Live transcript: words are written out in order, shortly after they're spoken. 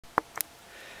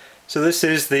So this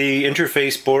is the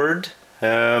interface board.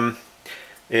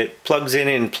 It plugs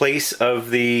in place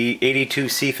of the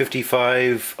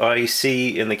 82C55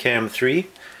 IC in the CAM3.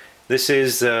 This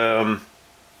is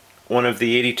one of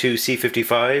the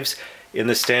 82C55s in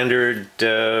the standard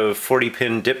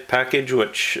 40-pin dip package,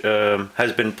 which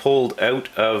has been pulled out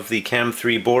of the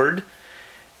CAM3 board.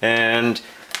 And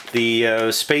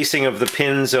the spacing of the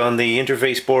pins on the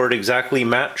interface board exactly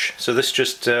match. So this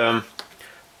just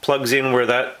plugs in where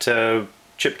that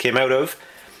chip came out of.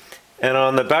 And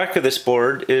on the back of this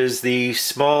board is the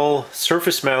small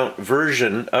surface mount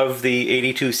version of the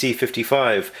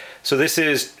 82C55. So this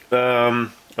is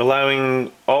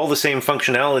allowing all the same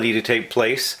functionality to take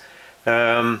place.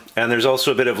 And there's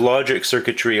also a bit of logic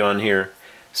circuitry on here.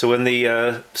 So when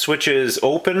the switch is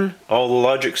open, all the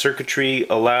logic circuitry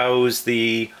allows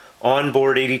the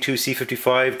onboard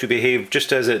 82C55 to behave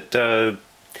just as it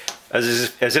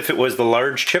as if it was the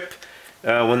large chip.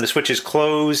 When the switch is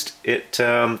closed,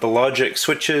 the logic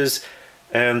switches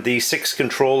and the 6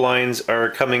 control lines are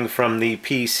coming from the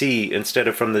PC instead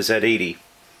of from the Z80.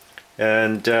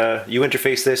 And you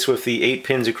interface this with the 8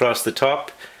 pins across the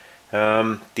top.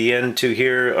 The end to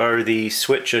here are the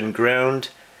switch and ground,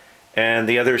 and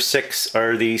the other 6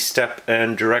 are the step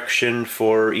and direction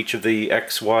for each of the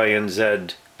X, Y, and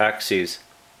Z axes.